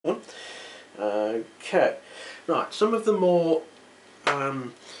Okay, right, some of the more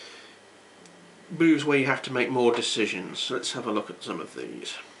moves where you have to make more decisions. Let's have a look at some of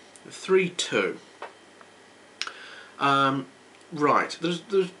these. 3-2. Right,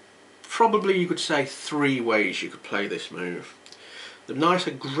 there's probably, you could say, 3 ways you could play this move. The nice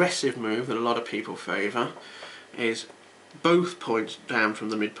aggressive move that a lot of people favour is both points down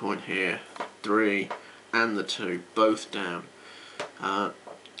from the midpoint here, 3 and the 2, both down.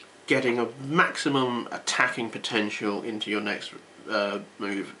 Getting a maximum attacking potential into your next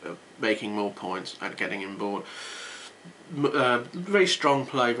move, making more points and getting inboard. Very strong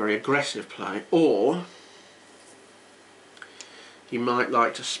play, very aggressive play. Or you might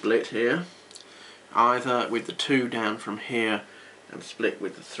like to split here, either with the 2 down from here and split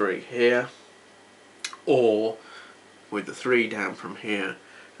with the 3 here, or with the 3 down from here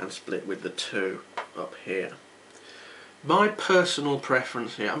and split with the 2 up here. My personal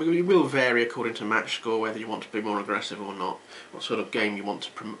preference here, I mean, it will vary according to match score, whether you want to be more aggressive or not, what sort of game you want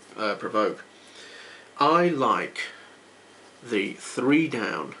to provoke. I like the 3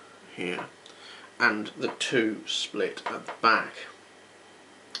 down here and the 2 split at the back.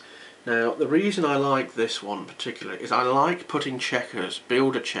 Now, the reason I like this one particularly is I like putting checkers,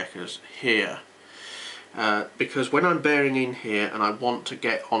 builder checkers, here. Because when I'm bearing in here and I want to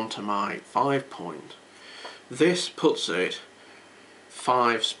get onto my 5 point, this puts it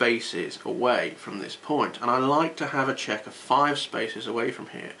 5 spaces away from this point, and I like to have a checker 5 spaces away from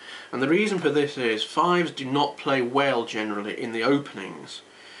here. And the reason for this is 5s do not play well generally in the openings.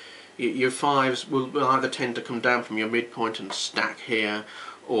 Your 5s will either tend to come down from your midpoint and stack here,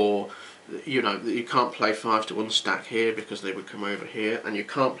 or you know, you can't play 5s to unstack here because they would come over here, and you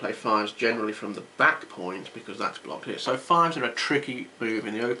can't play 5s generally from the back point because that's blocked here. So 5s are a tricky move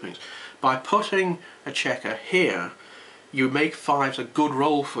in the openings. By putting a checker here, you make 5s a good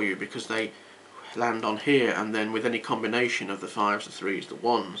roll for you because they land on here, and then with any combination of the 5s, the 3s, the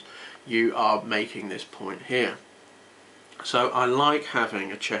 1s, you are making this point here. So I like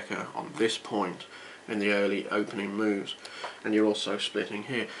having a checker on this point in the early opening moves, and you're also splitting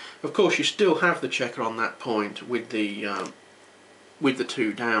here. Of course, you still have the checker on that point with the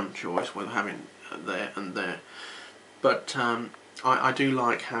 2 down choice, with having there and there. But I do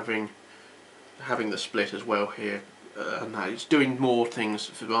like having the split as well here, and it's doing more things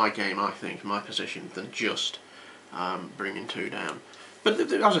for my game, I think, my position, than just bringing 2 down. But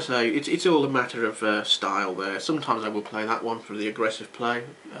as I say, it's all a matter of style there. Sometimes I will play that one for the aggressive play.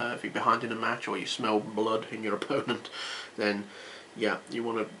 If you're behind in a match or you smell blood in your opponent, then yeah, you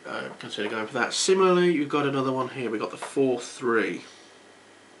want to consider going for that. Similarly, you've got another one here. We've got the 4-3.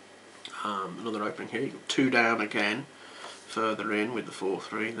 Another opening here. You've got 2 down again, further in with the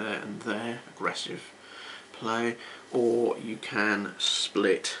 4-3 there and there. Aggressive play. Or you can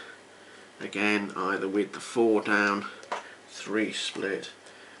split again, either with the 4 down, 3 split,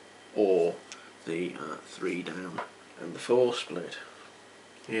 or the 3 down and the 4 split.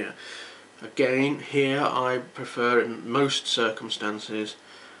 Here again, here I prefer in most circumstances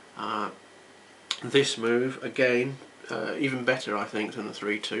this move. Again, even better I think than the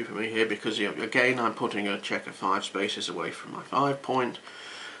 3-2 for me here, because again I'm putting a checker 5 spaces away from my 5 point,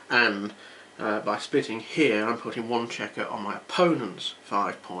 and by splitting here I'm putting 1 checker on my opponent's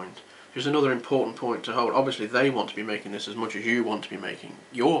 5 point. Which is another important point to hold. Obviously they want to be making this as much as you want to be making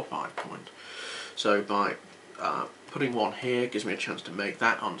your 5 point. So by putting 1 here gives me a chance to make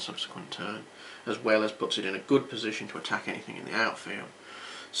that on subsequent turn, as well as puts it in a good position to attack anything in the outfield.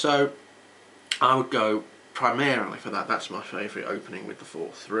 So I would go primarily for that. That's my favourite opening with the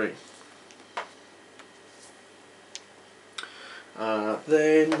 4-3.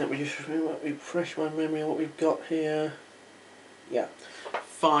 Then let me just refresh my memory on what we've got here. Yeah.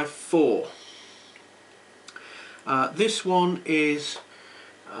 5-4. This one is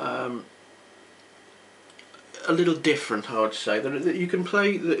a little different, I would say. You can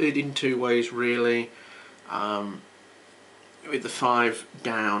play it in 2 ways really, with the 5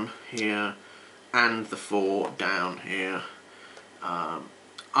 down here and the 4 down here.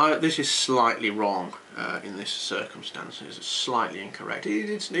 This is slightly wrong in this circumstances. It's slightly incorrect.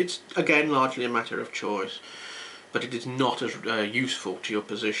 It's again largely a matter of choice, but it is not as useful to your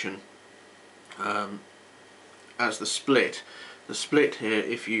position as the split. The split here,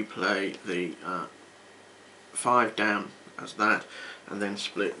 if you play the 5 down as that, and then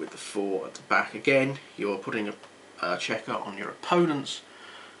split with the 4 at the back, again you're putting a checker on your opponent's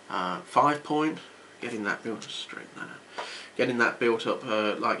 5 point, getting that built up, straighten that out, getting that built up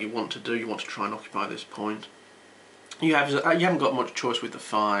like you want to do. You want to try and occupy this point. You haven't got much choice with the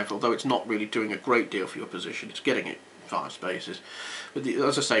 5, although it's not really doing a great deal for your position. It's getting it 5 spaces. But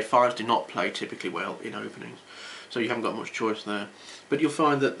as I say, 5s do not play typically well in openings, so you haven't got much choice there. But you'll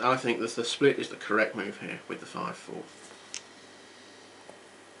find that I think that the split is the correct move here with the 5-4.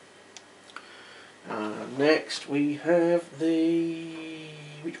 Next we have the...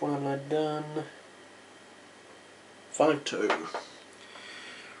 which one have I done? 5-2.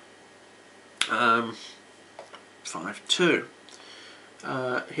 5-2.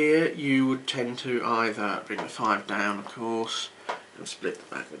 Here you would tend to either bring the 5 down, of course, and split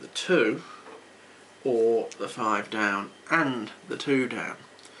the back with the 2, or the 5 down and the 2 down.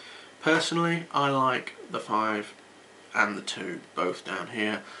 Personally, I like the 5 and the 2 both down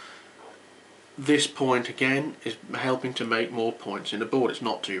here. This point again is helping to make more points in the board. It's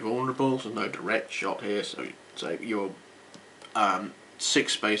not too vulnerable, there's no direct shot here, so you're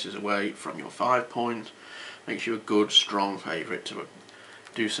 6 spaces away from your 5 point. Makes you a good strong favourite to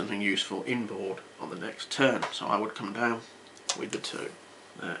do something useful in board on the next turn. So I would come down with the 2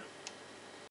 there.